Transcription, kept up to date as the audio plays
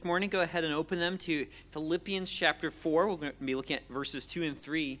morning, go ahead and open them to Philippians chapter 4. We're going to be looking at verses 2 and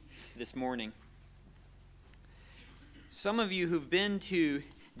 3 this morning. Some of you who've been to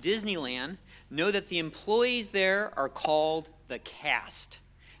Disneyland know that the employees there are called the cast.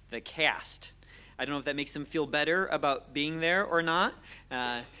 The cast. I don't know if that makes them feel better about being there or not,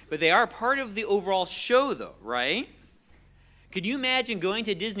 but they are part of the overall show, though, right? Could you imagine going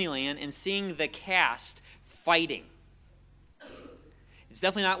to Disneyland and seeing the cast fighting? It's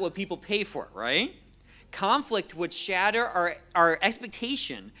definitely not what people pay for, right? Conflict would shatter our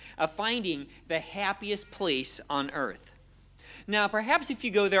expectation of finding the happiest place on earth. Now, perhaps if you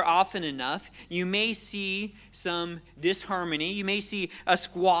go there often enough, you may see some disharmony. You may see a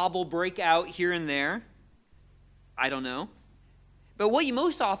squabble break out here and there. I don't know. But what you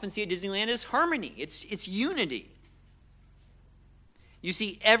most often see at Disneyland is harmony. It's unity. You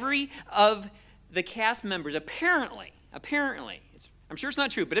see every of the cast members apparently, I'm sure it's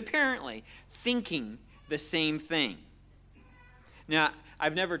not true, but apparently thinking the same thing. Now,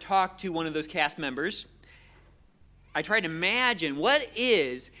 I've never talked to one of those cast members. I try to imagine what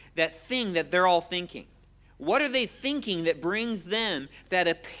is that thing that they're all thinking. What are they thinking that brings them that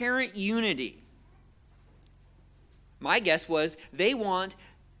apparent unity? My guess was they want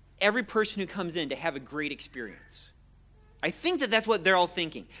every person who comes in to have a great experience. I think that that's what they're all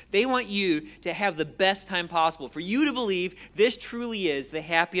thinking. They want you to have the best time possible, for you to believe this truly is the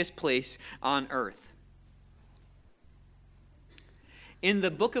happiest place on earth. In the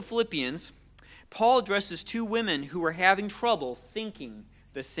book of Philippians, Paul addresses two women who were having trouble thinking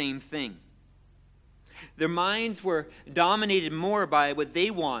the same thing. Their minds were dominated more by what they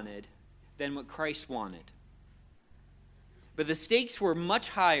wanted than what Christ wanted. But the stakes were much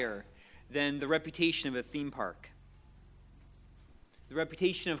higher than the reputation of a theme park. The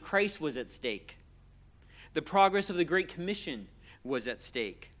reputation of Christ was at stake. The progress of the Great Commission was at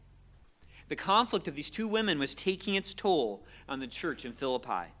stake. The conflict of these two women was taking its toll on the church in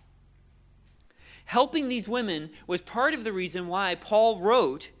Philippi. Helping these women was part of the reason why Paul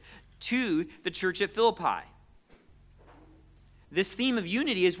wrote to the church at Philippi. This theme of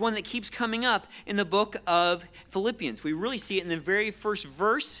unity is one that keeps coming up in the book of Philippians. We really see it in the very first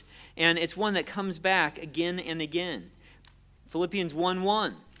verse, and it's one that comes back again and again. Philippians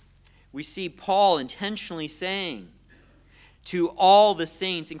 1:1, we see Paul intentionally saying to all the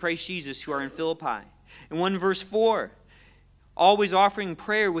saints in Christ Jesus who are in Philippi. In 1 verse 4, always offering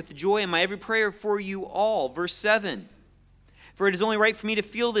prayer with joy in my every prayer for you all. Verse 7, for it is only right for me to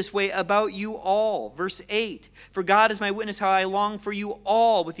feel this way about you all. Verse 8, for God is my witness how I long for you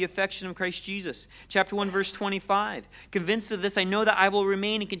all with the affection of Christ Jesus. Chapter 1 verse 25, convinced of this I know that I will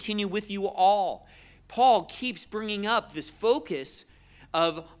remain and continue with you all. Paul keeps bringing up this focus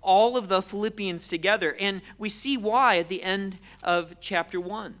of all of the Philippians together, and we see why at the end of chapter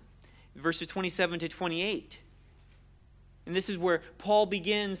 1, verses 27 to 28. And this is where Paul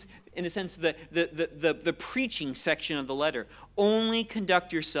begins, in a sense, the preaching section of the letter. Only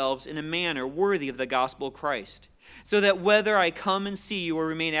conduct yourselves in a manner worthy of the gospel of Christ, so that whether I come and see you or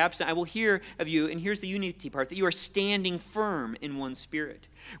remain absent, I will hear of you, and here's the unity part, that you are standing firm in one spirit,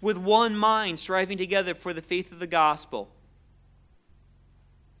 with one mind, striving together for the faith of the gospel.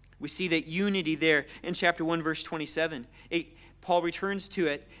 We see that unity there in chapter 1, verse 27. Paul returns to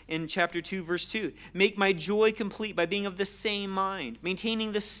it in chapter 2, verse 2. Make my joy complete by being of the same mind,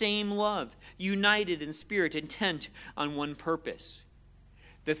 maintaining the same love, united in spirit, intent on one purpose.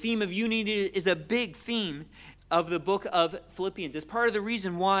 The theme of unity is a big theme of the book of Philippians. It's part of the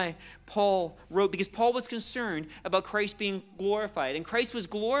reason why Paul wrote, because Paul was concerned about Christ being glorified, and Christ was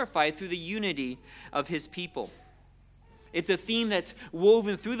glorified through the unity of his people. It's a theme that's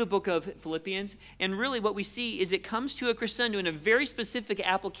woven through the book of Philippians, and really what we see is it comes to a crescendo in a very specific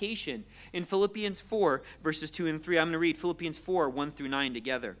application in Philippians 4, verses 2 and 3. I'm going to read Philippians 4, 1 through 9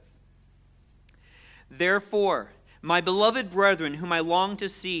 together. Therefore, my beloved brethren, whom I long to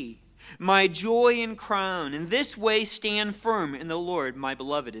see, my joy and crown, in this way stand firm in the Lord, my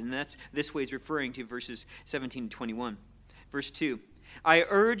beloved. And this way is referring to verses 17 to 21. Verse 2, I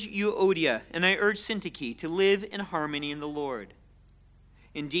urge Euodia and I urge Syntyche to live in harmony in the Lord.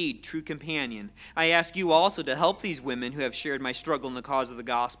 Indeed, true companion, I ask you also to help these women who have shared my struggle in the cause of the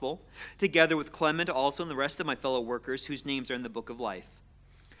gospel, together with Clement also and the rest of my fellow workers whose names are in the book of life.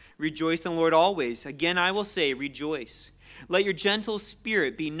 Rejoice in the Lord always. Again I will say, rejoice. Let your gentle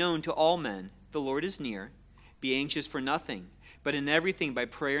spirit be known to all men. The Lord is near. Be anxious for nothing, but in everything by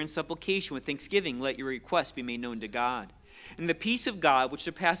prayer and supplication with thanksgiving let your requests be made known to God. And the peace of God, which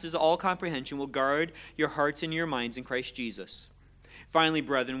surpasses all comprehension, will guard your hearts and your minds in Christ Jesus. Finally,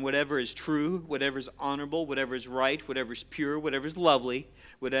 brethren, whatever is true, whatever is honorable, whatever is right, whatever is pure, whatever is lovely,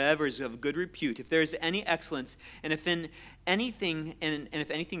 whatever is of good repute, if there is any excellence, and if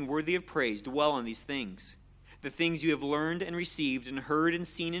anything worthy of praise, dwell on these things. The things you have learned and received and heard and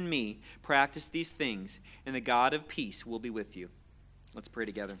seen in me, practice these things, and the God of peace will be with you. Let's pray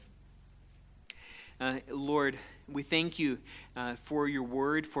together. Lord, we thank you for your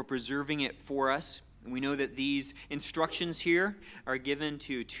word, for preserving it for us. We know that these instructions here are given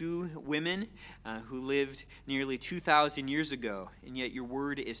to two women who lived nearly 2,000 years ago, and yet your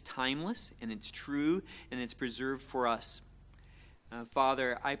word is timeless, and it's true, and it's preserved for us.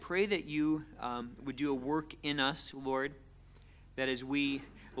 Father, I pray that you would do a work in us, Lord, that as we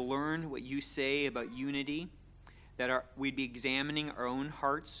learn what you say about unity, that we'd be examining our own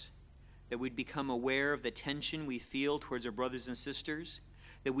hearts, that we'd become aware of the tension we feel towards our brothers and sisters,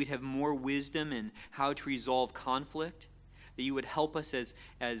 that we'd have more wisdom in how to resolve conflict, that you would help us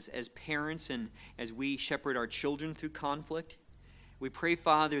as parents and as we shepherd our children through conflict. We pray,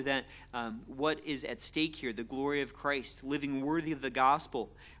 Father, that what is at stake here, the glory of Christ, living worthy of the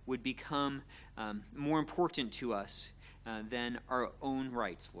gospel, would become more important to us than our own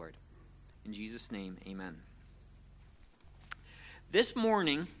rights, Lord. In Jesus' name, amen. This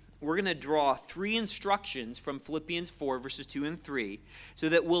morning, we're going to draw 3 instructions from Philippians 4, verses 2 and 3, so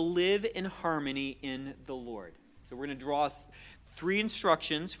that we'll live in harmony in the Lord. So we're going to draw 3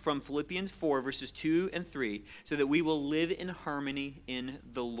 instructions from Philippians 4, verses 2 and 3, so that we will live in harmony in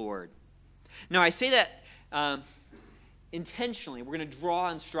the Lord. Now, I say that intentionally. We're going to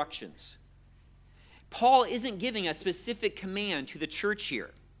draw instructions. Paul isn't giving a specific command to the church here.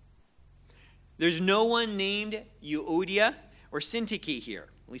 There's no one named Euodia or Syntyche here.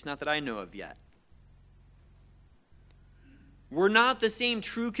 At least not that I know of yet. We're not the same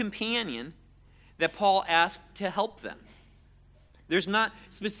true companion that Paul asked to help them. There's not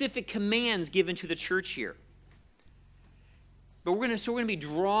specific commands given to the church here. But we're going to be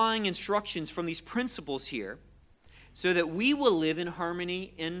drawing instructions from these principles here so that we will live in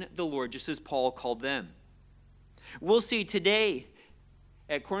harmony in the Lord, just as Paul called them. We'll see today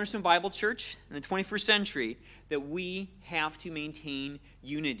at Cornerstone Bible Church in the 21st century that we have to maintain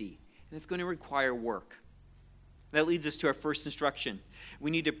unity, and it's going to require work. That leads us to our first instruction.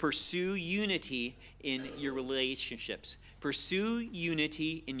 We need to pursue unity in your relationships. Pursue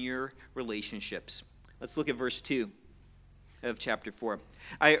unity in your relationships. Let's look at verse 2 of chapter 4.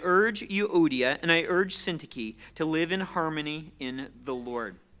 I urge Euodia and I urge Syntyche to live in harmony in the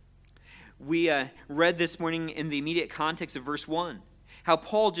Lord. We read this morning in the immediate context of verse 1. How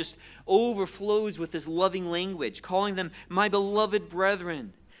Paul just overflows with this loving language, calling them my beloved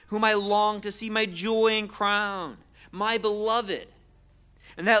brethren, whom I long to see my joy and crown, my beloved.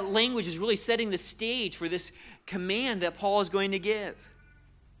 And that language is really setting the stage for this command that Paul is going to give.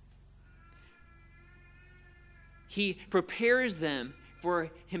 He prepares them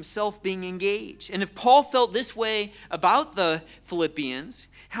for himself being engaged. And if Paul felt this way about the Philippians,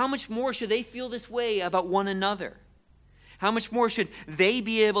 how much more should they feel this way about one another? How much more should they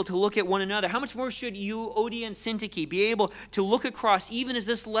be able to look at one another? How much more should Euodia and Syntyche be able to look across, even as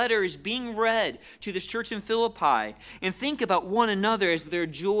this letter is being read to this church in Philippi, and think about one another as their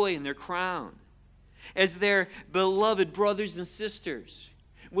joy and their crown, as their beloved brothers and sisters,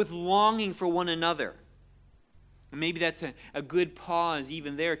 with longing for one another? And maybe that's a good pause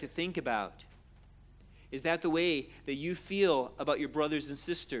even there to think about. Is that the way that you feel about your brothers and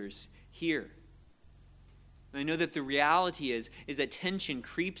sisters here? And I know that the reality is that tension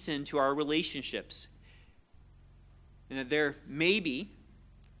creeps into our relationships. And that there may be,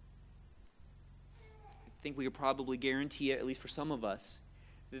 I think we could probably guarantee it, at least for some of us,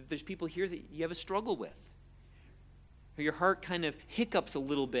 that there's people here that you have a struggle with. Or your heart kind of hiccups a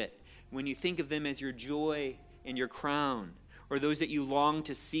little bit when you think of them as your joy and your crown, or those that you long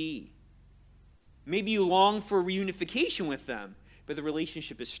to see. Maybe you long for reunification with them, but the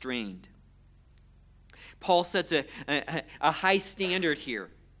relationship is strained. Paul sets a high standard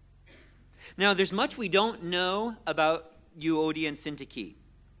here. Now, there's much we don't know about Euodia and Syntyche.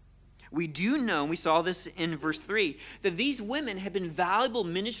 We do know, and we saw this in verse 3, that these women have been valuable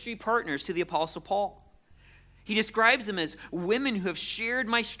ministry partners to the Apostle Paul. He describes them as women who have shared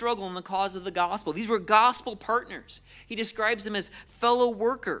my struggle in the cause of the gospel. These were gospel partners. He describes them as fellow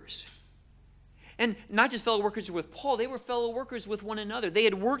workers. And not just fellow workers with Paul, they were fellow workers with one another. They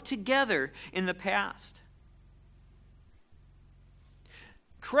had worked together in the past.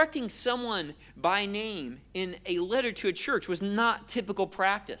 Correcting someone by name in a letter to a church was not typical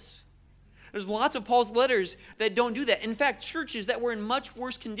practice. There's lots of Paul's letters that don't do that. In fact, churches that were in much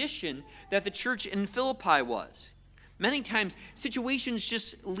worse condition than the church in Philippi was. Many times, situations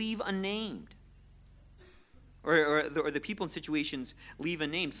just leave unnamed. Or the people in situations leave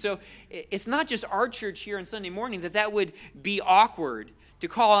unnamed. So it's not just our church here on Sunday morning that would be awkward to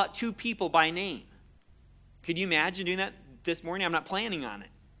call out two people by name. Could you imagine doing that this morning? I'm not planning on it.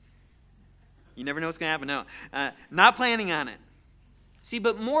 You never know what's going to happen. No, not planning on it. See,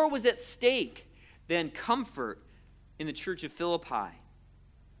 but more was at stake than comfort in the church of Philippi.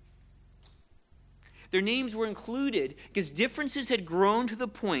 Their names were included because differences had grown to the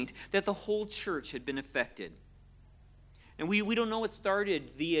point that the whole church had been affected. And we don't know what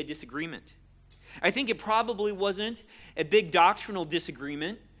started the disagreement. I think it probably wasn't a big doctrinal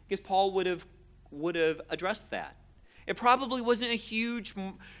disagreement because Paul would have addressed that. It probably wasn't a huge,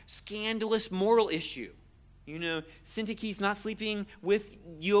 scandalous moral issue. Syntyche's not sleeping with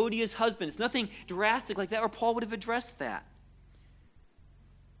Euodia's husband. It's nothing drastic like that, or Paul would have addressed that.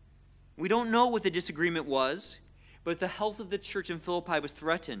 We don't know what the disagreement was, but the health of the church in Philippi was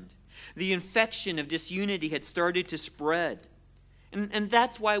threatened. The infection of disunity had started to spread. And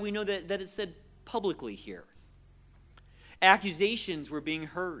that's why we know that it's said publicly here. Accusations were being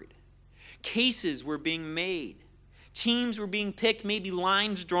heard. Cases were being made. Teams were being picked, maybe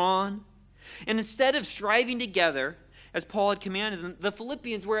lines drawn. And instead of striving together, as Paul had commanded them, the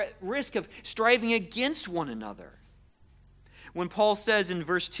Philippians were at risk of striving against one another. When Paul says in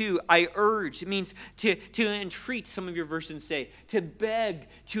verse 2, I urge, it means to entreat, some of your versions say, to beg,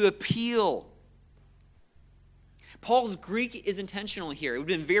 to appeal. Paul's Greek is intentional here. It would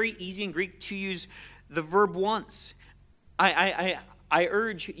have been very easy in Greek to use the verb once. I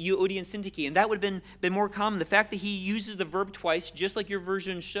urge Euodia and Syntyche, and that would have been more common. The fact that he uses the verb twice, just like your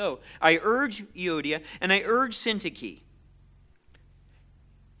versions show. I urge Euodia, and I urge Syntyche.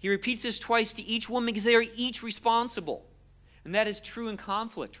 He repeats this twice to each woman because they are each responsible. And that is true in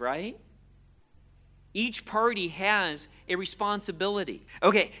conflict, right? Each party has a responsibility.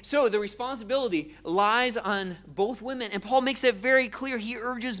 Okay, so the responsibility lies on both women, and Paul makes that very clear. He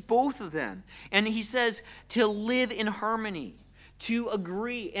urges both of them. And he says to live in harmony, to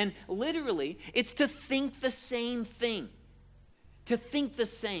agree. And literally, it's to think the same thing. To think the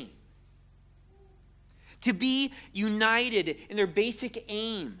same. To be united in their basic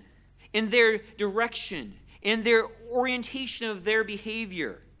aim, in their direction, in their orientation of their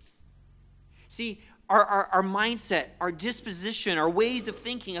behavior. See, our mindset, our disposition, our ways of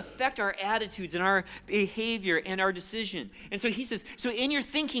thinking affect our attitudes and our behavior and our decision. And so he says, so in your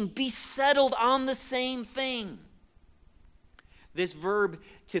thinking, be settled on the same thing. This verb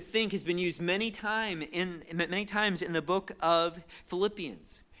to think has been used many times in the book of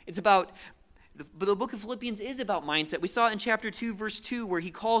Philippians. It's about the book of Philippians is about mindset. We saw it in chapter 2, verse 2, where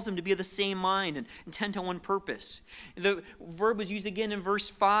he calls them to be of the same mind and intent on one purpose. The verb was used again in verse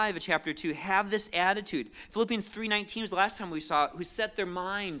 5 of chapter 2, have this attitude. Philippians 3:19 was the last time we saw it, who set their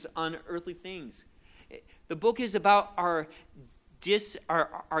minds on earthly things. The book is about our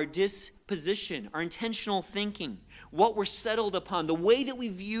disposition, our intentional thinking, what we're settled upon, the way that we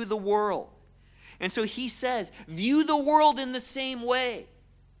view the world. And so he says, view the world in the same way.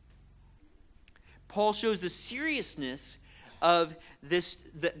 Paul shows the seriousness of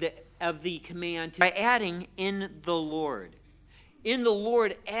the command by adding in the Lord. In the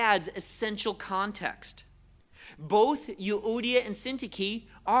Lord adds essential context. Both Euodia and Syntyche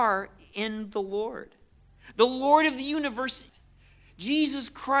are in the Lord. The Lord of the universe, Jesus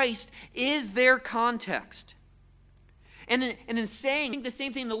Christ, is their context. And in saying the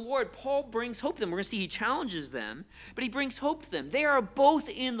same thing in the Lord, Paul brings hope to them. We're going to see he challenges them, but he brings hope to them. They are both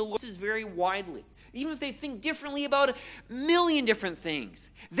in the Lord. This is very widely. Even if they think differently about a million different things,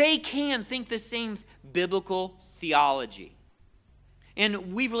 they can think the same biblical theology.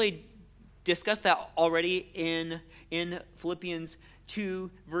 And we've really discussed that already in Philippians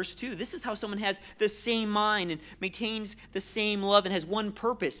 2, verse 2. This is how someone has the same mind and maintains the same love and has one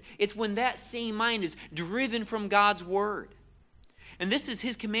purpose. It's when that same mind is driven from God's word. And this is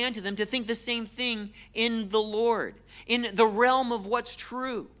his command to them to think the same thing in the Lord, in the realm of what's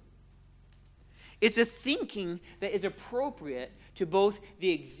true. It's a thinking that is appropriate to both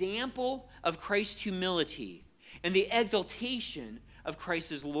the example of Christ's humility and the exaltation of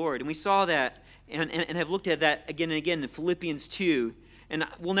Christ as Lord. And we saw that and have looked at that again and again in Philippians 2. And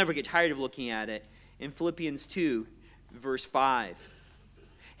we'll never get tired of looking at it. In Philippians 2, verse 5.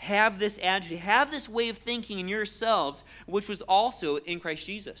 Have this attitude, have this way of thinking in yourselves, which was also in Christ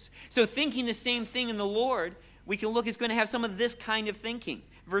Jesus. So thinking the same thing in the Lord, we can look, is going to have some of this kind of thinking.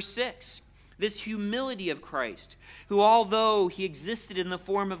 Verse 6. This humility of Christ, who although he existed in the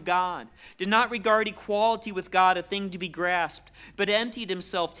form of God, did not regard equality with God a thing to be grasped, but emptied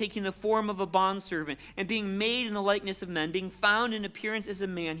himself, taking the form of a bondservant, and being made in the likeness of men, being found in appearance as a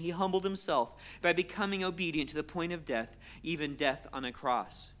man, he humbled himself by becoming obedient to the point of death, even death on a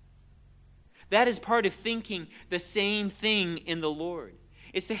cross. That is part of thinking the same thing in the Lord.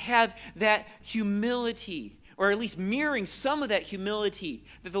 It's to have that humility, or at least mirroring some of that humility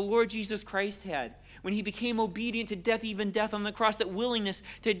that the Lord Jesus Christ had when he became obedient to death, even death on the cross, that willingness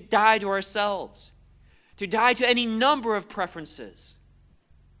to die to ourselves, to die to any number of preferences,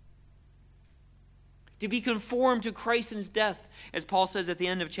 to be conformed to Christ in his death, as Paul says at the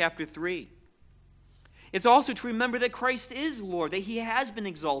end of chapter 3. It's also to remember that Christ is Lord, that he has been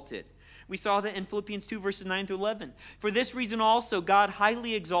exalted. We saw that in Philippians 2, verses 9 through 11. For this reason also God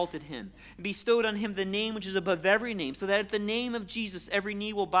highly exalted him, and bestowed on him the name which is above every name, so that at the name of Jesus every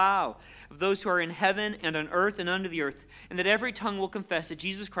knee will bow, of those who are in heaven and on earth and under the earth, and that every tongue will confess that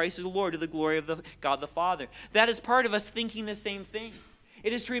Jesus Christ is Lord, to the glory of God the Father. That is part of us thinking the same thing.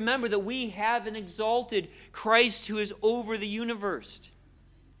 It is to remember that we have an exalted Christ who is over the universe,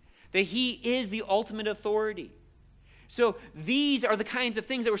 that he is the ultimate authority. So these are the kinds of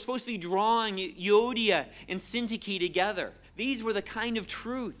things that were supposed to be drawing Euodia and Syntyche together. These were the kind of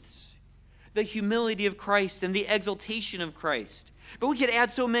truths, the humility of Christ and the exaltation of Christ. But we could add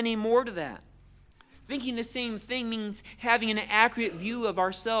so many more to that. Thinking the same thing means having an accurate view of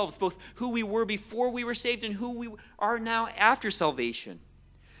ourselves, both who we were before we were saved and who we are now after salvation.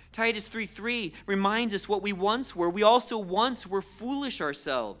 Titus 3:3 reminds us what we once were. We also once were foolish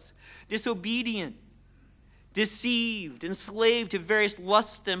ourselves, disobedient, deceived, enslaved to various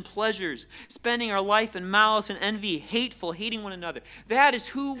lusts and pleasures, spending our life in malice and envy, hateful, hating one another. That is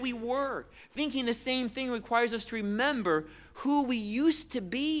who we were. Thinking the same thing requires us to remember who we used to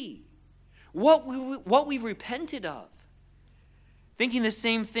be, what we've repented of. Thinking the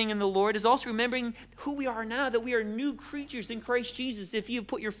same thing in the Lord is also remembering who we are now, that we are new creatures in Christ Jesus if you have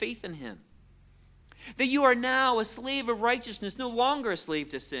put your faith in him. That you are now a slave of righteousness, no longer a slave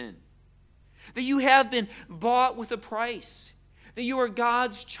to sin. That you have been bought with a price. That you are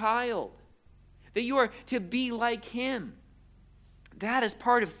God's child. That you are to be like him. That is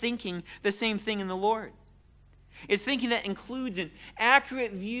part of thinking the same thing in the Lord. It's thinking that includes an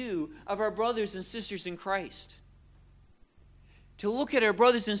accurate view of our brothers and sisters in Christ. To look at our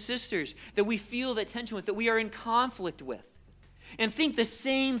brothers and sisters that we feel that tension with, that we are in conflict with. And think the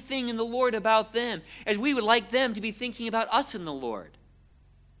same thing in the Lord about them as we would like them to be thinking about us in the Lord.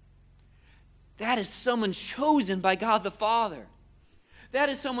 That is someone chosen by God the Father. That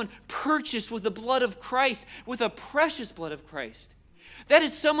is someone purchased with the blood of Christ, with the precious blood of Christ. That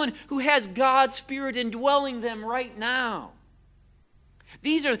is someone who has God's Spirit indwelling them right now.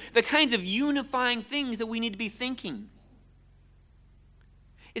 These are the kinds of unifying things that we need to be thinking.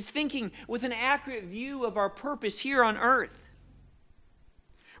 It's thinking with an accurate view of our purpose here on earth.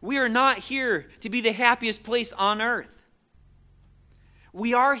 We are not here to be the happiest place on earth.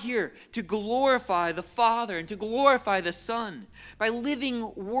 We are here to glorify the Father and to glorify the Son by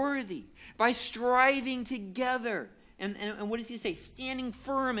living worthy, by striving together. And what does he say? Standing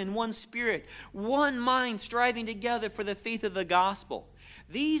firm in one spirit, one mind, striving together for the faith of the gospel.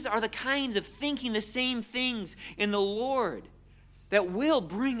 These are the kinds of thinking the same things in the Lord that will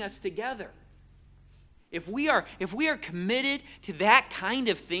bring us together. If we are committed to that kind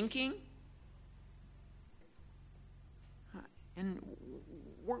of thinking, and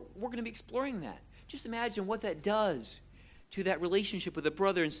we're going to be exploring that. Just imagine what that does to that relationship with a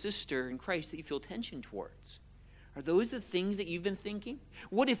brother and sister in Christ that you feel tension towards. Are those the things that you've been thinking?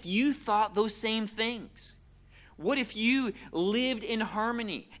 What if you thought those same things? What if you lived in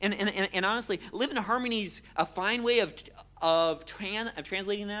harmony? And honestly, live in harmony is a fine way of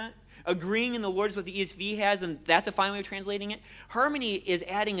translating that. Agreeing in the Lord is what the ESV has, and that's a fine way of translating it. Harmony is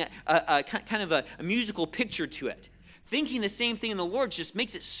adding a kind of a musical picture to it. Thinking the same thing in the Lord just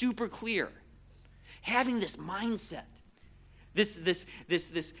makes it super clear. Having this mindset, this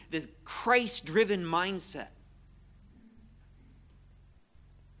Christ-driven mindset.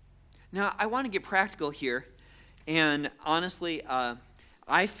 Now, I want to get practical here, and honestly,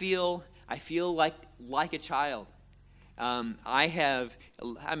 I feel like a child. I'm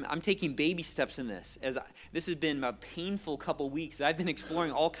taking baby steps in this. This has been a painful couple weeks. I've been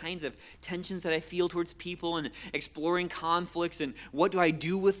exploring all kinds of tensions that I feel towards people and exploring conflicts and what do I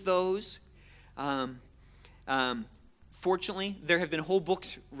do with those. Fortunately, there have been whole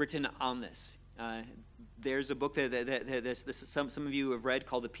books written on this. There's a book that some of you have read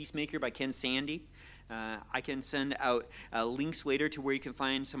called The Peacemaker by Ken Sande. I can send out links later to where you can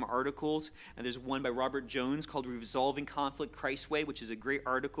find some articles. There's one by Robert Jones called Resolving Conflict Christ's Way, which is a great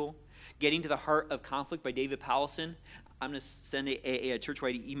article. Getting to the Heart of Conflict by David Powlison. I'm going to send a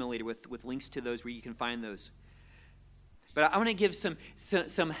church-wide email later with links to those where you can find those. But I want to give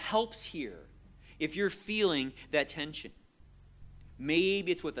some helps here if you're feeling that tension.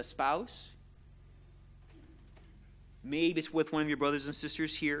 Maybe it's with a spouse. Maybe it's with one of your brothers and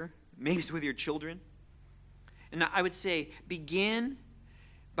sisters here. Maybe it's with your children. And I would say, begin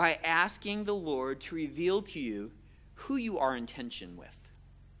by asking the Lord to reveal to you who you are in tension with.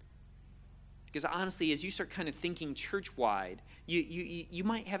 Because honestly, as you start kind of thinking church-wide, you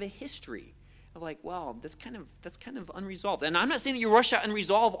might have a history of like, well, that's kind of unresolved. And I'm not saying that you rush out and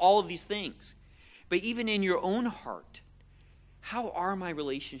resolve all of these things. But even in your own heart, how are my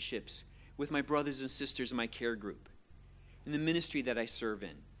relationships with my brothers and sisters in my care group, in the ministry that I serve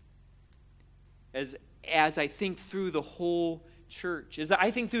in? As I think through the whole church, as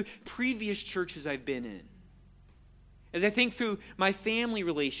I think through previous churches I've been in, as I think through my family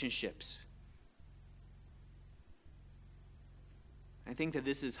relationships, I think that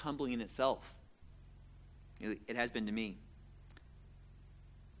this is humbling in itself. It has been to me.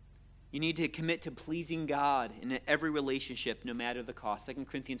 You need to commit to pleasing God in every relationship, no matter the cost. 2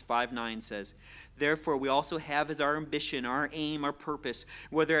 Corinthians 5:9 says, "Therefore we also have as our ambition, our aim, our purpose,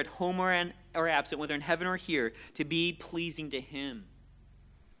 whether at home or absent, whether in heaven or here, to be pleasing to Him."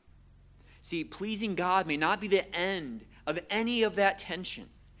 See, pleasing God may not be the end of any of that tension.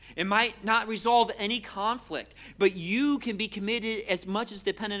 It might not resolve any conflict, but you can be committed as much as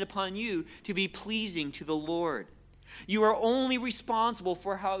dependent upon you to be pleasing to the Lord. You are only responsible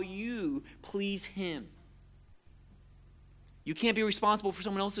for how you please Him. You can't be responsible for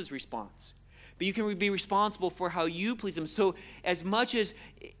someone else's response, but you can be responsible for how you please Him. So as much as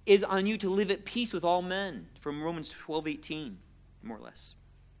is on you to live at peace with all men, from Romans 12:18, more or less.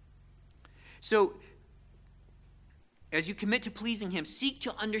 So as you commit to pleasing Him, seek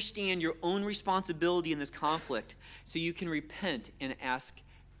to understand your own responsibility in this conflict so you can repent and ask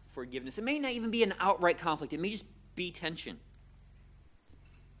forgiveness. It may not even be an outright conflict. It may just be tension.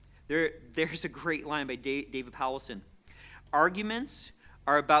 There's a great line by David Powlison. Arguments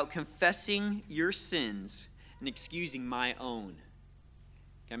are about confessing your sins and excusing my own.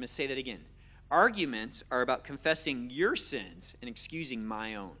 Okay, I'm going to say that again. Arguments are about confessing your sins and excusing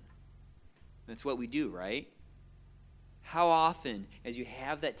my own. That's what we do, right? How often, as you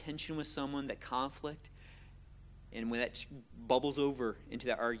have that tension with someone, that conflict, and when that bubbles over into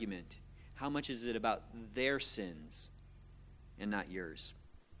that argument, how much is it about their sins and not yours?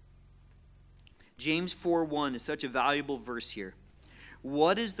 James 4:1 is such a valuable verse here.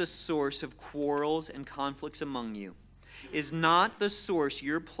 What is the source of quarrels and conflicts among you? Is not the source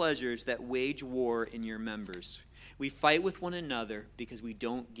your pleasures that wage war in your members? We fight with one another because we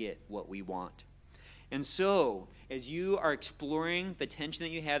don't get what we want. And so, as you are exploring the tension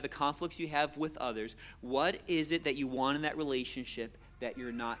that you have, the conflicts you have with others, what is it that you want in that relationship that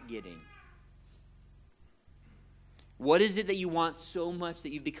you're not getting? What is it that you want so much that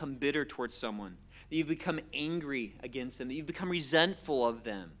you've become bitter towards someone, that you've become angry against them, that you've become resentful of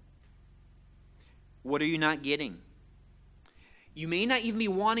them? What are you not getting? You may not even be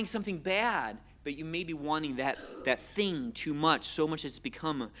wanting something bad, but you may be wanting that thing too much, so much it's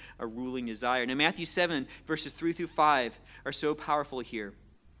become a ruling desire. Now, Matthew 7, verses 3 through 5 are so powerful here.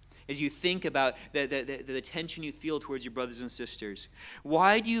 As you think about the tension you feel towards your brothers and sisters.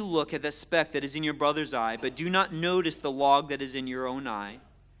 Why do you look at the speck that is in your brother's eye, but do not notice the log that is in your own eye?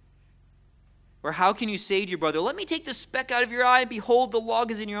 Or how can you say to your brother, let me take the speck out of your eye, and behold, the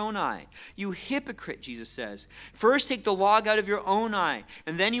log is in your own eye? You hypocrite, Jesus says. First take the log out of your own eye,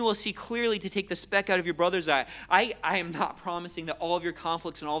 and then you will see clearly to take the speck out of your brother's eye. I am not promising that all of your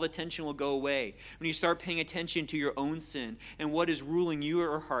conflicts and all the tension will go away when you start paying attention to your own sin and what is ruling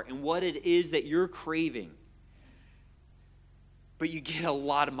your heart and what it is that you're craving. But you get a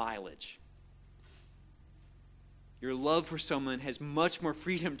lot of mileage. Your love for someone has much more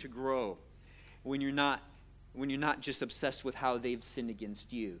freedom to grow when you're not just obsessed with how they've sinned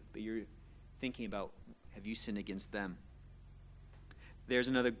against you, but you're thinking about, have you sinned against them? There's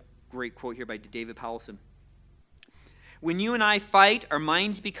another great quote here by David Powlison. When you and I fight, our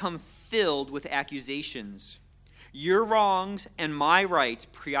minds become filled with accusations. Your wrongs and my rights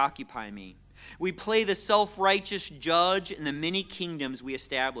preoccupy me. We play the self-righteous judge in the many kingdoms we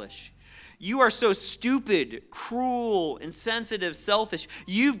establish. You are so stupid, cruel, insensitive, selfish.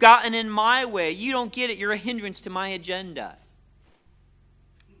 You've gotten in my way. You don't get it. You're a hindrance to my agenda.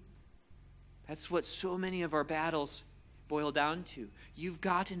 That's what so many of our battles boil down to. You've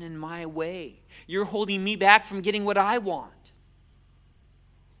gotten in my way. You're holding me back from getting what I want.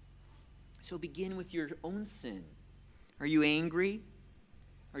 So begin with your own sin. Are you angry?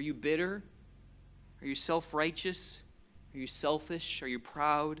 Are you bitter? Are you self-righteous? Are you selfish? Are you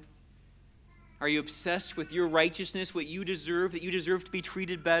proud? Are you obsessed with your righteousness, what you deserve, that you deserve to be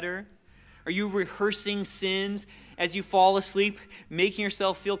treated better? Are you rehearsing sins as you fall asleep, making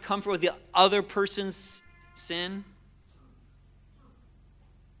yourself feel comfortable with the other person's sin?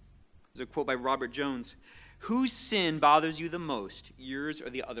 There's a quote by Robert Jones. Whose sin bothers you the most, yours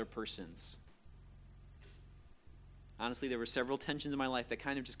or the other person's? Honestly, there were several tensions in my life that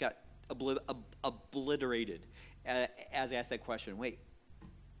kind of just got obliterated as I asked that question. Wait,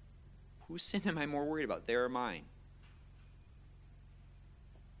 whose sin am I more worried about, their or mine?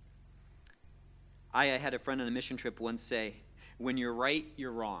 I had a friend on a mission trip once say, when you're right,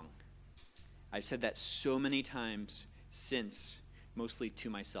 you're wrong. I've said that so many times since, mostly to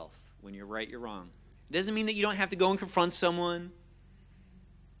myself. When you're right, you're wrong. It doesn't mean that you don't have to go and confront someone,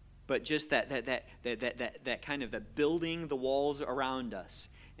 but just that kind of that building the walls around us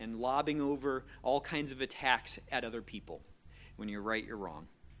and lobbing over all kinds of attacks at other people. When you're right, you're wrong.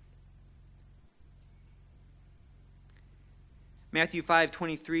 Matthew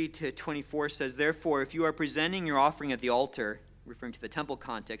 5:23-24 says, therefore, if you are presenting your offering at the altar, referring to the temple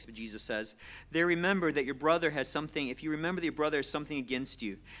context, but Jesus says, there remember that your brother has something, if you remember that your brother has something against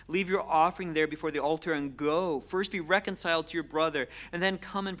you, leave your offering there before the altar and go. First be reconciled to your brother, and then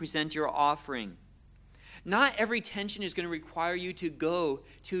come and present your offering. Not every tension is going to require you to go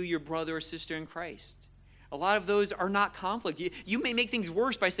to your brother or sister in Christ. A lot of those are not conflict. You may make things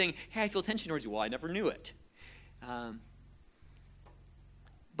worse by saying, hey, I feel tension towards you. Well, I never knew it.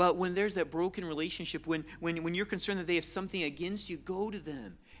 But when there's that broken relationship, when you're concerned that they have something against you, go to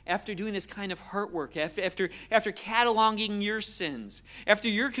them. After doing this kind of heart work, after cataloging your sins, after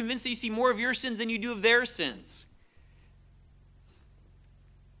you're convinced that you see more of your sins than you do of their sins.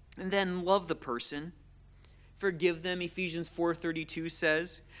 And then love the person. Forgive them, Ephesians 4:32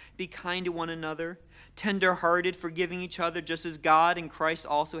 says. Be kind to one another, tender-hearted, forgiving each other, just as God in Christ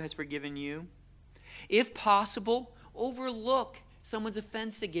also has forgiven you. If possible, overlook someone's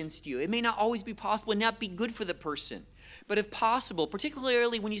offense against you. It may not always be possible and not be good for the person. But if possible,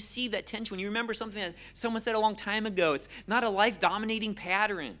 particularly when you see that tension, when you remember something that someone said a long time ago, it's not a life-dominating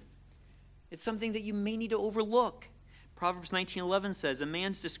pattern. It's something that you may need to overlook. Proverbs 19:11 says, a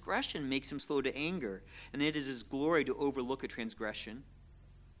man's discretion makes him slow to anger, and it is his glory to overlook a transgression.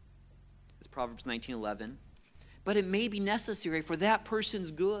 It's Proverbs 19:11. But it may be necessary for that person's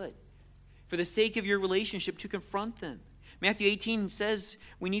good, for the sake of your relationship, to confront them. Matthew 18 says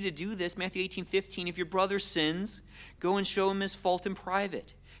we need to do this. Matthew 18:15, if your brother sins, go and show him his fault in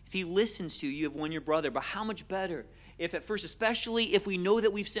private. If he listens to you, you have won your brother. But how much better if at first, especially if we know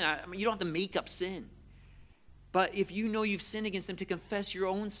that we've sinned. I mean, you don't have to make up sin. But if you know you've sinned against them, to confess your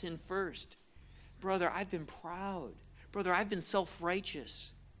own sin first. Brother, I've been proud. Brother, I've been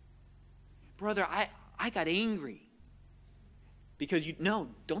self-righteous. Brother, I got angry. Because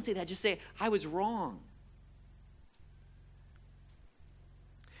don't say that. Just say, I was wrong.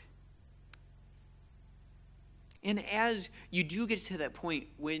 And as you do get to that point,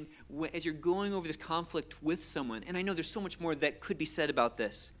 when as you're going over this conflict with someone, and I know there's so much more that could be said about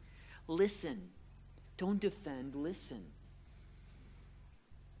this, listen. Don't defend, listen.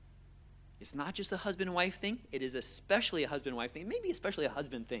 It's not just a husband and wife thing. It is especially a husband and wife thing. Maybe especially a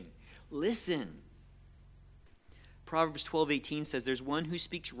husband thing. Listen. Proverbs 12:18 says, there's one who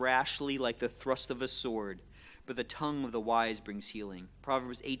speaks rashly like the thrust of a sword, but the tongue of the wise brings healing.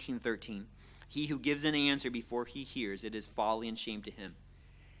 Proverbs 18:13. He who gives an answer before he hears, it is folly and shame to him.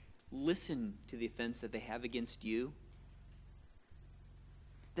 Listen to the offense that they have against you.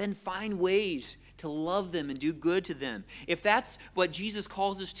 Then find ways to love them and do good to them. If that's what Jesus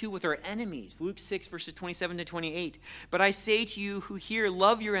calls us to with our enemies, Luke 6, verses 27-28. But I say to you who hear,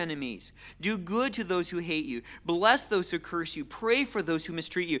 love your enemies. Do good to those who hate you. Bless those who curse you. Pray for those who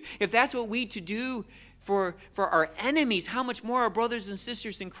mistreat you. If that's what we to do for our enemies, how much more our brothers and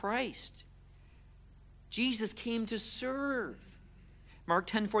sisters in Christ? Jesus came to serve. Mark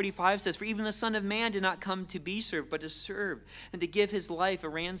 10:45 says, for even the Son of Man did not come to be served, but to serve, and to give his life a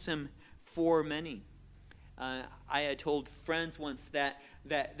ransom for many. I had told friends once that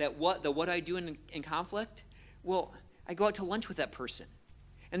what I do in conflict, well, I go out to lunch with that person.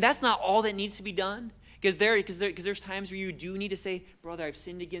 And that's not all that needs to be done. Because there's times where you do need to say, brother, I've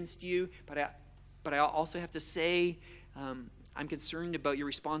sinned against you, but I also have to say, I'm concerned about your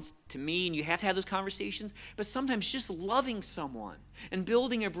response to me, and you have to have those conversations. But sometimes just loving someone and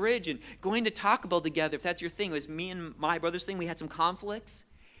building a bridge and going to talk about together, if that's your thing. It was me and my brother's thing. We had some conflicts.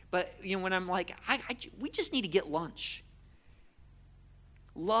 But, when I'm like, we just need to get lunch.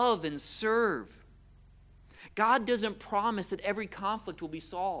 Love and serve. God doesn't promise that every conflict will be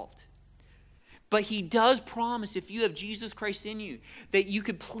solved. But he does promise, if you have Jesus Christ in you, that you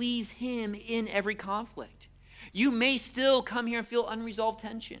could please him in every conflict. You may still come here and feel unresolved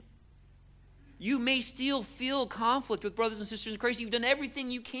tension. You may still feel conflict with brothers and sisters in Christ. You've done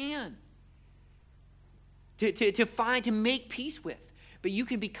everything you can to make peace with. But you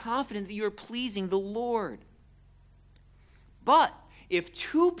can be confident that you are pleasing the Lord. But if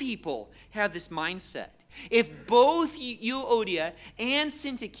two people have this mindset, if both Euodia and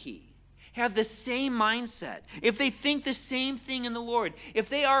Syntyche have the same mindset, if they think the same thing in the Lord, if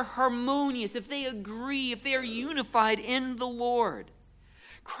they are harmonious, if they agree, if they are unified in the Lord,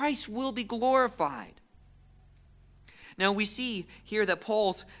 Christ will be glorified. Now we see here that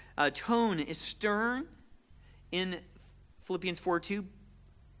Paul's tone is stern in Philippians 4:2,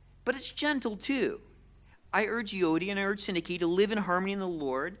 but it's gentle too. I urge Euodia and I urge Syntyche to live in harmony in the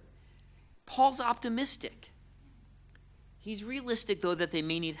Lord. Paul's optimistic. He's realistic, though, that they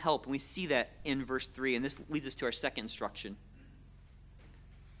may need help. And we see that in verse 3. And this leads us to our second instruction.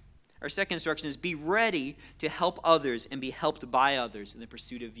 Our second instruction is be ready to help others and be helped by others in the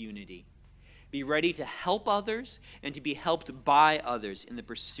pursuit of unity. Be ready to help others and to be helped by others in the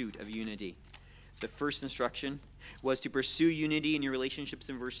pursuit of unity. The first instruction was to pursue unity in your relationships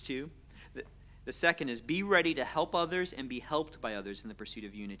in verse 2. The second is be ready to help others and be helped by others in the pursuit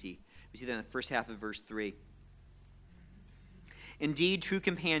of unity. We see that in the first half of verse 3. Indeed, true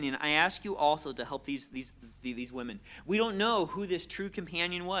companion, I ask you also to help these women. We don't know who this true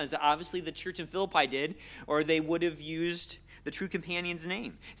companion was. Obviously, the church in Philippi did, or they would have used the true companion's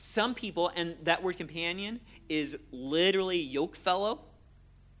name. Some people, and that word companion is literally yoke fellow.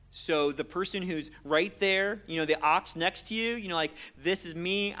 So the person who's right there, the ox next to you, like, this is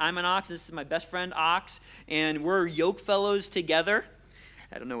me, I'm an ox, this is my best friend, ox, and we're yoke fellows together.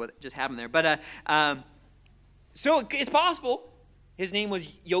 I don't know what just happened there, but so it's possible. His name was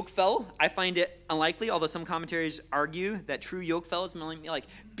Yokefellow. I find it unlikely, although some commentaries argue that true Yokefellow is like,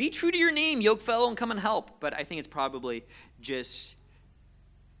 be true to your name, Yokefellow, and come and help. But I think it's probably just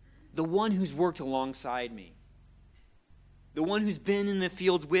the one who's worked alongside me, the one who's been in the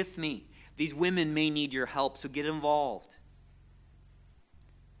fields with me. These women may need your help, so get involved.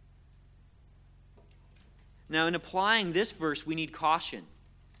 Now, in applying this verse, we need caution.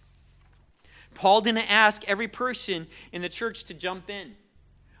 Paul didn't ask every person in the church to jump in.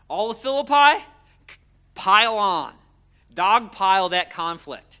 All of Philippi, pile on. Dogpile that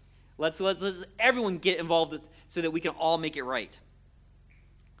conflict. Let's everyone get involved so that we can all make it right.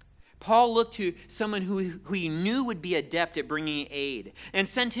 Paul looked to someone who he knew would be adept at bringing aid and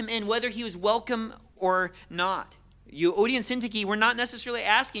sent him in, whether he was welcome or not. Euodia and Syntyche were not necessarily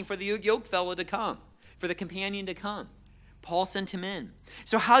asking for the yoke fellow to come, for the companion to come. Paul sent him in.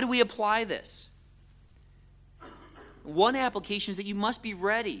 So how do we apply this? One application is that you must be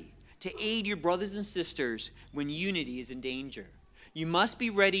ready to aid your brothers and sisters when unity is in danger. You must be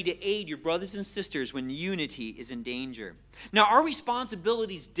ready to aid your brothers and sisters when unity is in danger. Now, our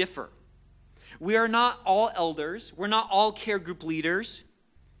responsibilities differ. We are not all elders. We're not all care group leaders.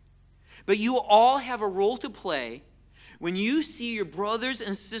 But you all have a role to play when you see your brothers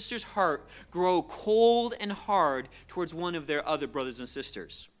and sisters' heart grow cold and hard towards one of their other brothers and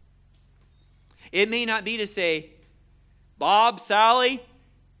sisters. It may not be to say, Bob, Sally,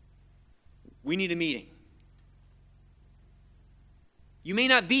 we need a meeting. You may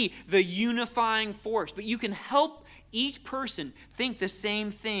not be the unifying force, but you can help each person think the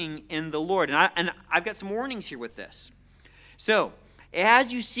same thing in the Lord. And I've got some warnings here with this. So,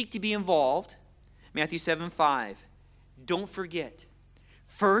 as you seek to be involved, Matthew 7:5, don't forget,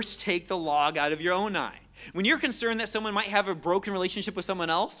 first take the log out of your own eye. When you're concerned that someone might have a broken relationship with someone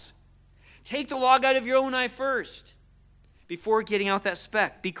else, take the log out of your own eye first before getting out that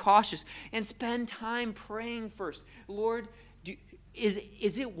speck. Be cautious and spend time praying first. Lord, is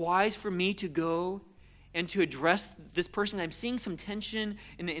it wise for me to go and to address this person? I'm seeing some tension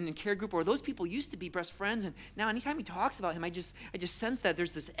in the care group, or those people used to be best friends, and now anytime he talks about him, I just sense that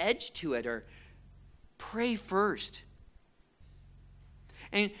there's this edge to it. Or pray first.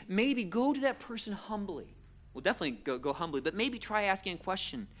 And maybe go to that person humbly. Well, definitely go humbly, but maybe try asking a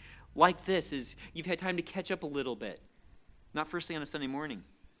question like this as you've had time to catch up a little bit. Not first thing on a Sunday morning.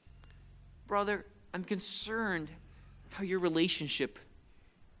 Brother, I'm concerned how your relationship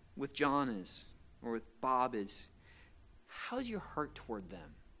with John is, or with Bob is. how's your heart toward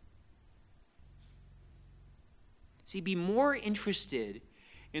them? See, be more interested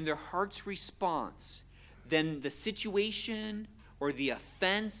in their heart's response than the situation or the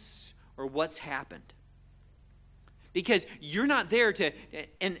offense or what's happened. Because you're not there to,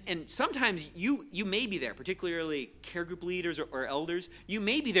 and sometimes you may be there, particularly care group leaders or elders, you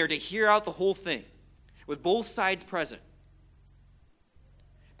may be there to hear out the whole thing with both sides present.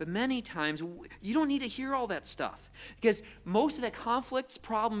 But many times, you don't need to hear all that stuff because most of that conflict's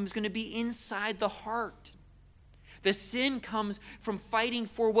problem is going to be inside the heart. The sin comes from fighting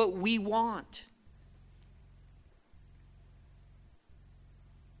for what we want.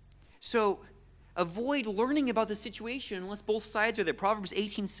 So, avoid learning about the situation unless both sides are there. Proverbs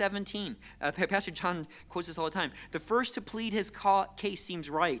 18:17. Pastor John quotes this all the time. The first to plead his case seems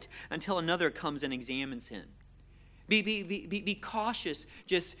right until another comes and examines him. Be cautious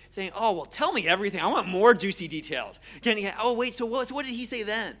just saying, oh, well, tell me everything. I want more juicy details. Oh, wait, so what did he say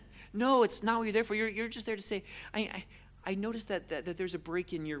then? No, it's not what you're there for. You're just there to say, I noticed that there's a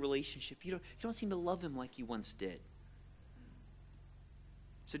break in your relationship. You don't seem to love him like you once did.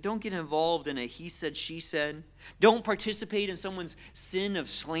 So don't get involved in a he said, she said. Don't participate in someone's sin of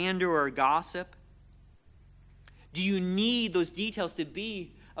slander or gossip. Do you need those details to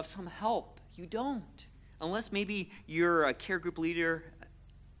be of some help? You don't. Unless maybe you're a care group leader,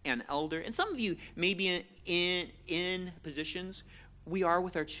 an elder. And some of you may be in positions we are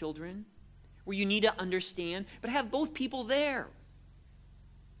with our children where you need to understand, but have both people there.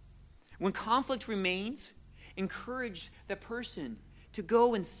 When conflict remains, encourage that person to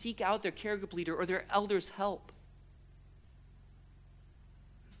go and seek out their care group leader or their elder's help.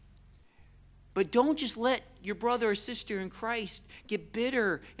 But don't just let your brother or sister in Christ get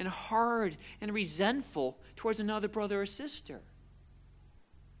bitter and hard and resentful towards another brother or sister.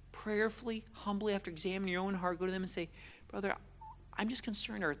 Prayerfully, humbly, after examining your own heart, go to them and say, brother, I'm just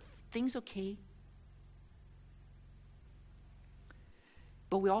concerned. Are things okay?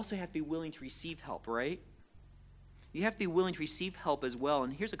 But we also have to be willing to receive help, right? You have to be willing to receive help as well.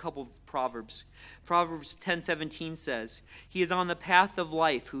 And here's a couple of Proverbs. Proverbs 10:17 says, he is on the path of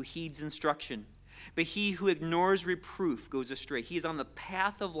life who heeds instruction, but he who ignores reproof goes astray. He is on the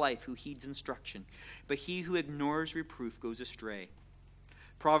path of life who heeds instruction, but he who ignores reproof goes astray.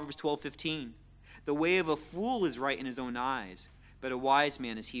 Proverbs 12:15, the way of a fool is right in his own eyes, but a wise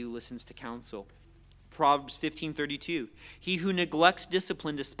man is he who listens to counsel. Proverbs 15:32, he who neglects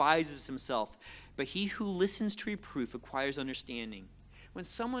discipline despises himself, but he who listens to reproof acquires understanding. When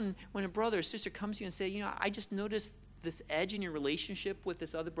a brother or sister comes to you and say, I just noticed this edge in your relationship with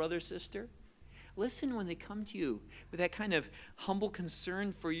this other brother or sister, listen when they come to you with that kind of humble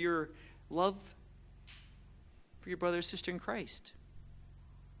concern for your love for your brother or sister in Christ.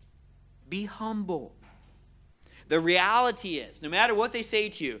 Be humble. The reality is, no matter what they say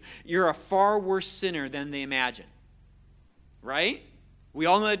to you, you're a far worse sinner than they imagine. Right? We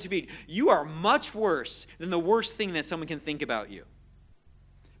all know that to be. You are much worse than the worst thing that someone can think about you.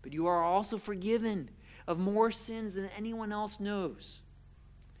 But you are also forgiven of more sins than anyone else knows.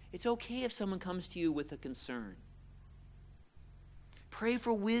 It's okay if someone comes to you with a concern. Pray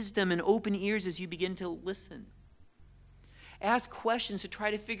for wisdom and open ears as you begin to listen. Ask questions to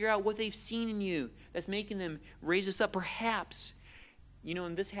try to figure out what they've seen in you that's making them raise us up. Perhaps,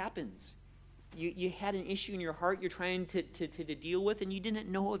 and this happens. You had an issue in your heart you're trying to deal with, and you didn't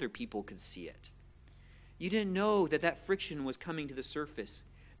know other people could see it. You didn't know that friction was coming to the surface,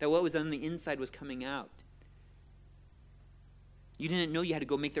 that what was on the inside was coming out. You didn't know you had to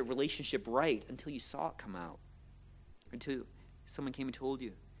go make that relationship right until you saw it come out, until someone came and told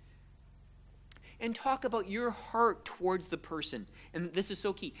you. And talk about your heart towards the person. And this is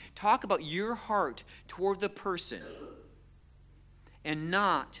so key. Talk about your heart toward the person and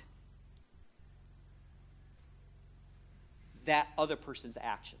not that other person's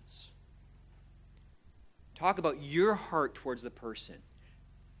actions. Talk about your heart towards the person.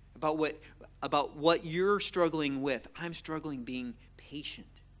 About what you're struggling with. I'm struggling being patient.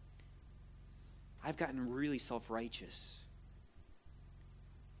 I've gotten really self-righteous.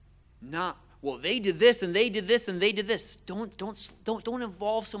 Not, well, they did this and they did this and they did this. Don't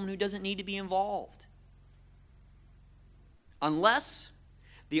involve someone who doesn't need to be involved. Unless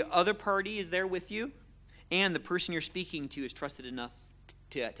the other party is there with you and the person you're speaking to is trusted enough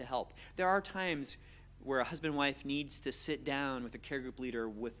to help. There are times where a husband and wife needs to sit down with a care group leader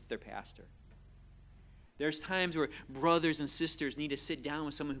with their pastor. There's times where brothers and sisters need to sit down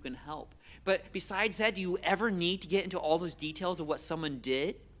with someone who can help. But besides that, do you ever need to get into all those details of what someone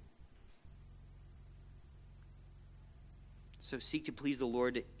did? So seek to please the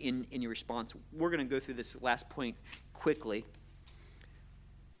Lord in your response. We're going to go through this last point quickly.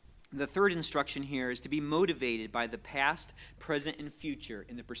 The third instruction here is to be motivated by the past, present, and future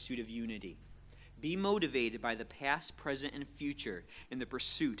in the pursuit of unity. Be motivated by the past, present, and future in the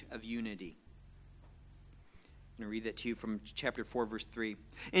pursuit of unity. I'm going to read that to you from chapter 4, verse 3.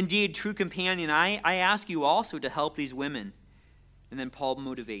 Indeed, true companion, I ask you also to help these women. And then Paul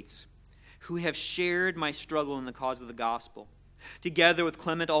motivates, who have shared my struggle in the cause of the gospel, together with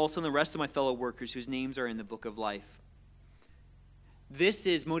Clement also and the rest of my fellow workers whose names are in the book of life. This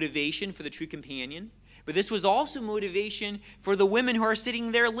is motivation for the true companion, but this was also motivation for the women who are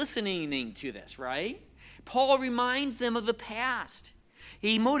sitting there listening to this, right? Paul reminds them of the past.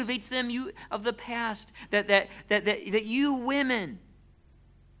 He motivates them of the past, that you women,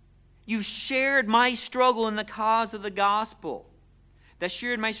 you've shared my struggle in the cause of the gospel. That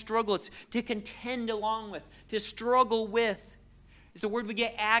shared my struggle, it's to contend along with, to struggle with. It's the word we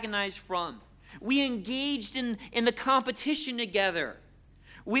get agonized from. We engaged in the competition together.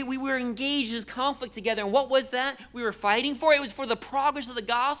 We were engaged in this conflict together. And what was that we were fighting for? It was for the progress of the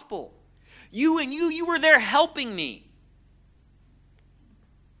gospel. You were there helping me.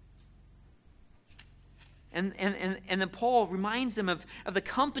 And then Paul reminds them of the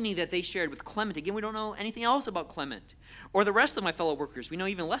company that they shared with Clement. Again, we don't know anything else about Clement. Or the rest of my fellow workers. We know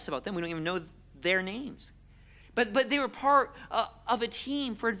even less about them. We don't even know their names. But they were part of a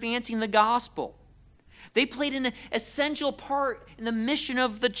team for advancing the gospel. They played an essential part in the mission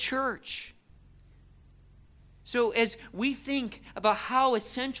of the church. So as we think about how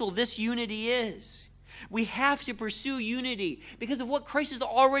essential this unity is, we have to pursue unity because of what Christ has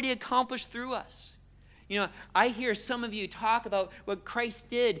already accomplished through us. You know, I hear some of you talk about what Christ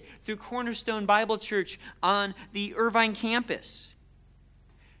did through Cornerstone Bible Church on the Irvine campus.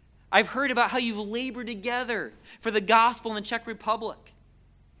 I've heard about how you've labored together for the gospel in the Czech Republic.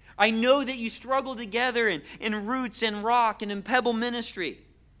 I know that you struggle together in Roots and Rock and in Pebble Ministry.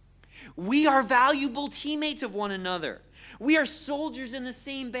 We are valuable teammates of one another. We are soldiers in the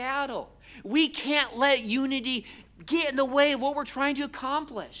same battle. We can't let unity get in the way of what we're trying to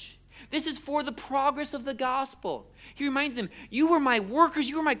accomplish. This is for the progress of the gospel. He reminds them, you were my workers,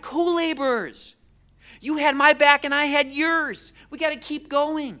 you were my co-laborers. You had my back and I had yours. We got to keep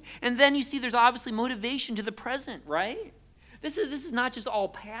going. And then you see there's obviously motivation to the present, right? This is not just all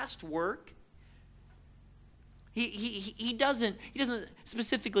past work. He doesn't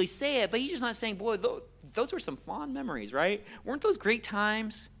specifically say it, but he's just not saying, boy, those were some fond memories, right? Weren't those great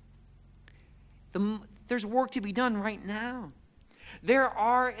times? There's work to be done right now. There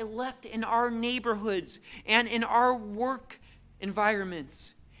are elect in our neighborhoods and in our work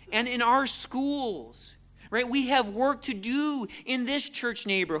environments and in our schools, right? We have work to do in this church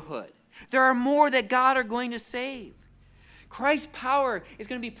neighborhood. There are more that God are going to save. Christ's power is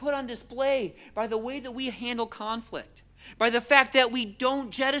going to be put on display by the way that we handle conflict, by the fact that we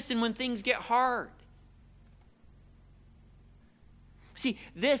don't jettison when things get hard. See,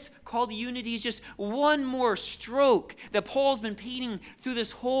 this call to unity is just one more stroke that Paul's been painting through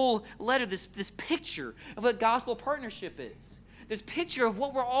this whole letter, this picture of what gospel partnership is, this picture of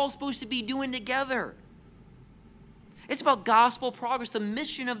what we're all supposed to be doing together. It's about gospel progress. The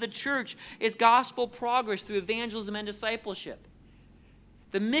mission of the church is gospel progress through evangelism and discipleship.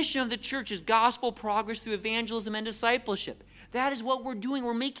 The mission of the church is gospel progress through evangelism and discipleship. That is what we're doing.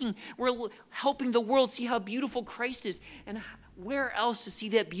 We're helping the world see how beautiful Christ is. And where else to see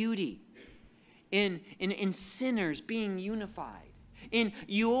that beauty? In sinners being unified. In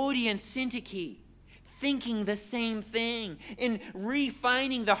Euodia and Syntyche thinking the same thing. In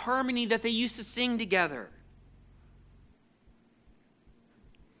refining the harmony that they used to sing together.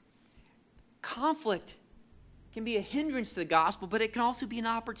 Conflict can be a hindrance to the gospel, but it can also be an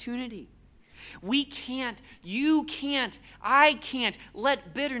opportunity. We can't, you can't, I can't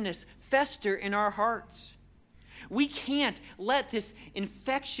let bitterness fester in our hearts. We can't let this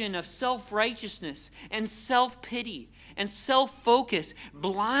infection of self-righteousness and self-pity and self-focus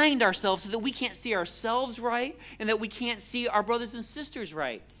blind ourselves so that we can't see ourselves right and that we can't see our brothers and sisters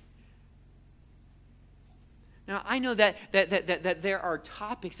right. Now, I know that there are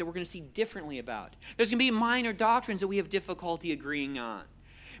topics that we're going to see differently about. There's going to be minor doctrines that we have difficulty agreeing on.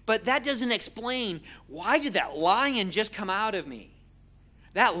 But that doesn't explain, why did that lion just come out of me?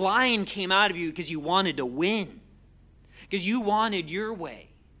 That lion came out of you because you wanted to win, because you wanted your way.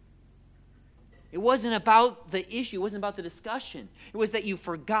 It wasn't about the issue. It wasn't about the discussion. It was that you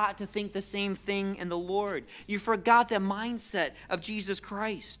forgot to think the same thing in the Lord. You forgot the mindset of Jesus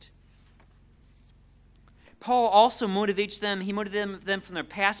Christ. Paul also motivates them. He motivates them from their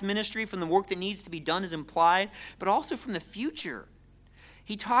past ministry, from the work that needs to be done as implied, but also from the future.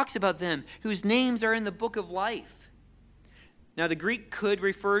 He talks about them whose names are in the book of life. Now, the Greek could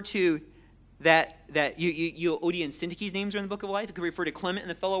refer to that Euodia and Syntyche's names are in the book of life. It could refer to Clement and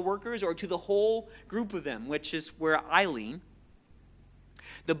the fellow workers, or to the whole group of them, which is where I lean.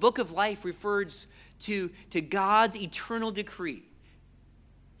 The book of life refers to God's eternal decree,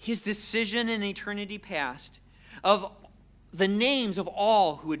 his decision in eternity past, of the names of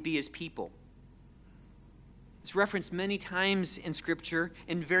all who would be his people. It's referenced many times in Scripture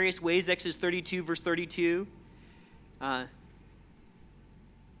in various ways. Exodus 32, verse 32.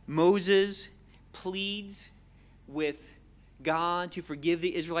 Moses pleads with God to forgive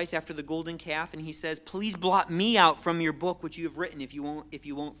the Israelites after the golden calf, and he says, "Please blot me out from your book which you have written if you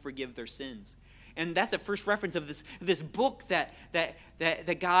won't forgive their sins." And that's the first reference of this book that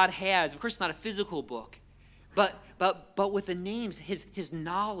God has. Of course, it's not a physical book, but with the names, his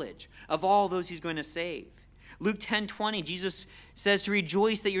knowledge of all those he's going to save. Luke 10:20, Jesus says to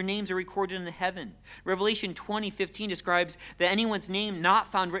rejoice that your names are recorded in heaven. Revelation 20:15 describes that anyone's name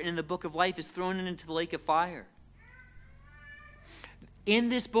not found written in the book of life is thrown into the lake of fire. In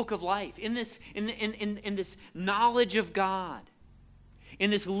this book of life, in this knowledge of God, in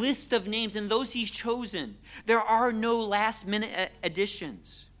this list of names and those he's chosen, there are no last-minute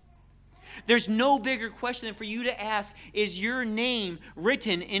additions. There's no bigger question than for you to ask, is your name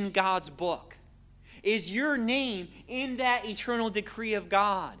written in God's book? Is your name in that eternal decree of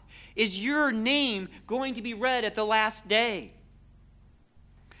God? Is your name going to be read at the last day?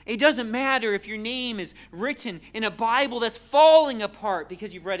 It doesn't matter if your name is written in a Bible that's falling apart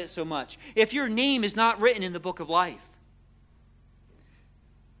because you've read it so much, if your name is not written in the book of life.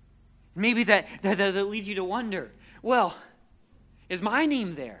 Maybe that leads you to wonder, well, is my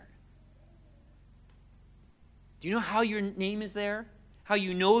name there? Do you know how your name is there? How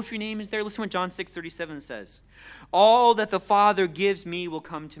you know if your name is there? Listen to what John 6:37 says. All that the Father gives me will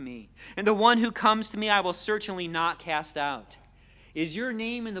come to me, and the one who comes to me I will certainly not cast out. Is your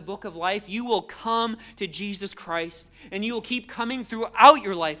name in the book of life? You will come to Jesus Christ, and you will keep coming throughout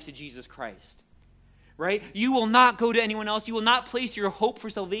your life to Jesus Christ. Right? You will not go to anyone else. You will not place your hope for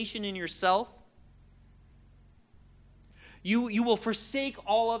salvation in yourself. You will forsake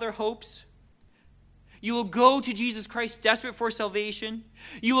all other hopes. You will go to Jesus Christ desperate for salvation.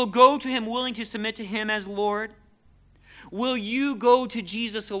 You will go to him willing to submit to him as Lord. Will you go to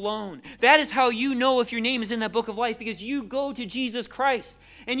Jesus alone? That is how you know if your name is in that book of life, because you go to Jesus Christ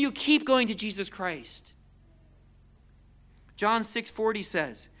and you keep going to Jesus Christ. John 6:40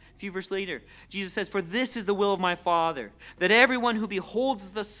 says, a few verses later, Jesus says, "For this is the will of my Father, that everyone who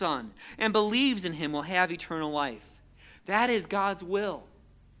beholds the Son and believes in him will have eternal life." That is God's will.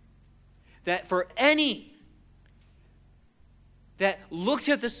 That for any that looks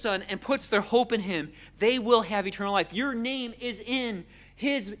at the Son and puts their hope in him, they will have eternal life. Your name is in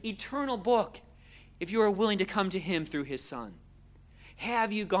his eternal book if you are willing to come to him through his Son.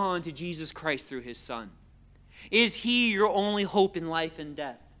 Have you gone to Jesus Christ through his Son? Is he your only hope in life and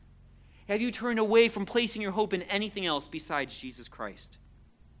death? Have you turned away from placing your hope in anything else besides Jesus Christ?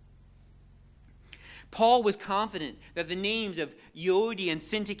 Paul was confident that the names of Euodia and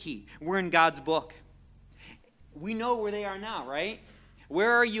Syntyche were in God's book. We know where they are now, right?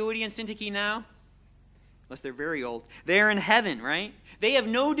 Where are Euodia and Syntyche now? Unless they're very old. They are in heaven, right? They have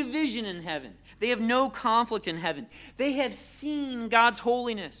no division in heaven. They have no conflict in heaven. They have seen God's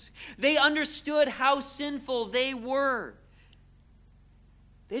holiness. They understood how sinful they were.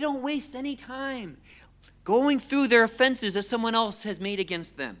 They don't waste any time going through their offenses that someone else has made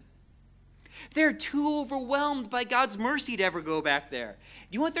against them. They're too overwhelmed by God's mercy to ever go back there.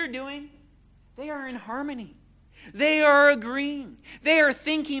 Do you know what they're doing? They are in harmony. They are agreeing. They are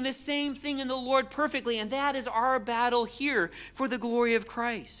thinking the same thing in the Lord perfectly, and that is our battle here for the glory of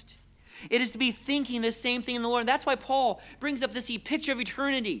Christ. It is to be thinking the same thing in the Lord. That's why Paul brings up this picture of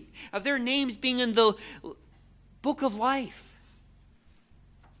eternity, of their names being in the book of life.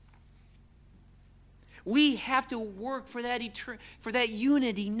 We have to work for that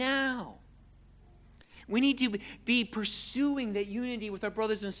unity now. We need to be pursuing that unity with our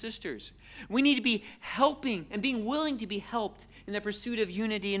brothers and sisters. We need to be helping and being willing to be helped in the pursuit of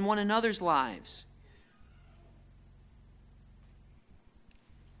unity in one another's lives.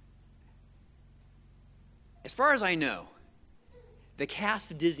 As far as I know, the cast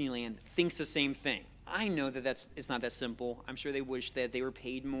of Disneyland thinks the same thing. I know that it's not that simple. I'm sure they wish that they were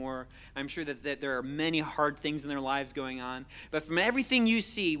paid more. I'm sure that there are many hard things in their lives going on. But from everything you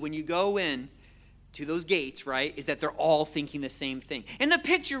see when you go in to those gates, right, is that they're all thinking the same thing. And the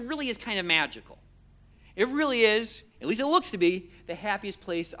picture really is kind of magical. It really is, at least it looks to be, the happiest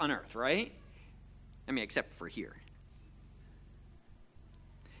place on earth, right? I mean, except for here.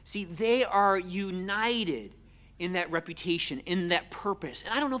 See, they are united in that reputation, in that purpose.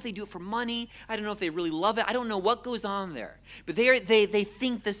 And I don't know if they do it for money. I don't know if they really love it. I don't know what goes on there. But they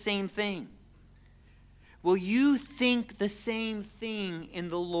think the same thing. Will you think the same thing in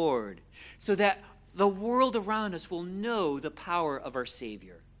the Lord so that the world around us will know the power of our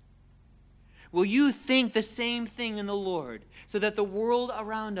Savior? Will you think the same thing in the Lord so that the world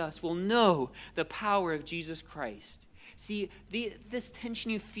around us will know the power of Jesus Christ? See, this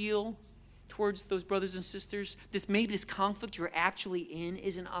tension you feel towards those brothers and sisters, this conflict you're actually in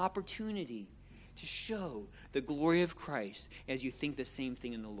is an opportunity to show the glory of Christ as you think the same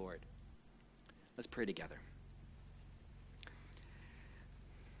thing in the Lord. Let's pray together.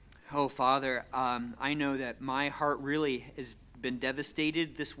 Oh, Father, I know that my heart really has been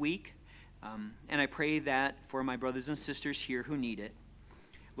devastated this week. And I pray that for my brothers and sisters here who need it.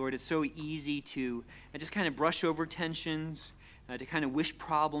 Lord, it's so easy to just kind of brush over tensions, to kind of wish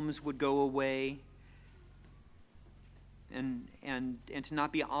problems would go away, and to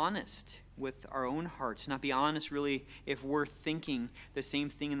not be honest with our own hearts, not be honest really if we're thinking the same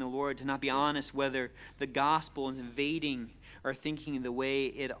thing in the Lord, to not be honest whether the gospel is invading our thinking the way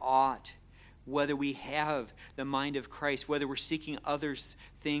it ought, whether we have the mind of Christ, whether we're seeking others'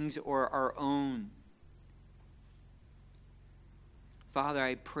 things or our own. Father,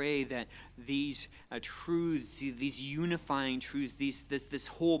 I pray that these truths, these unifying truths, this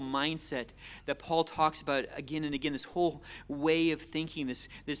whole mindset that Paul talks about again and again, this whole way of thinking,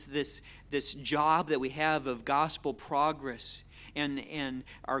 this job that we have of gospel progress, and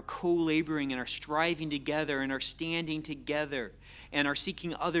our co-laboring and our striving together and our standing together and our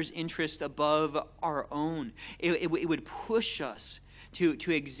seeking others' interest above our own. It would push us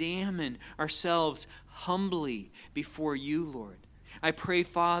to examine ourselves humbly before you, Lord. I pray,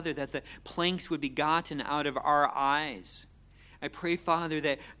 Father, that the planks would be gotten out of our eyes. I pray, Father,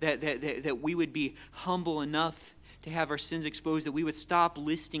 that we would be humble enough to have our sins exposed, that we would stop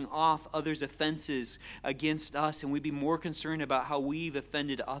listing off others' offenses against us, and we'd be more concerned about how we've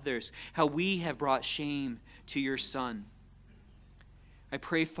offended others, how we have brought shame to your Son. I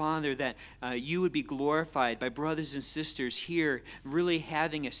pray, Father, that you would be glorified by brothers and sisters here really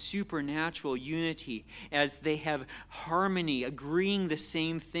having a supernatural unity as they have harmony, agreeing the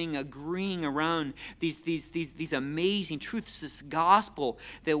same thing, agreeing around these amazing truths, this gospel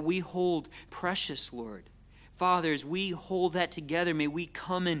that we hold precious, Lord. Father, as we hold that together, may we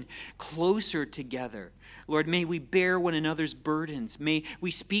come in closer together. Lord, may we bear one another's burdens. May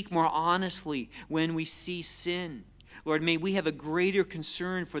we speak more honestly when we see sin. Lord, may we have a greater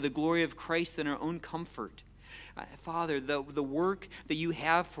concern for the glory of Christ than our own comfort. Father, the work that you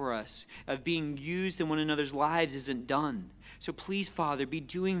have for us of being used in one another's lives isn't done. So please, Father, be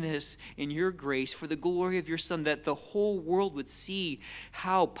doing this in your grace for the glory of your Son, that the whole world would see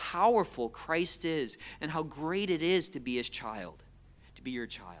how powerful Christ is and how great it is to be his child, to be your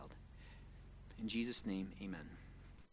child. In Jesus' name, amen.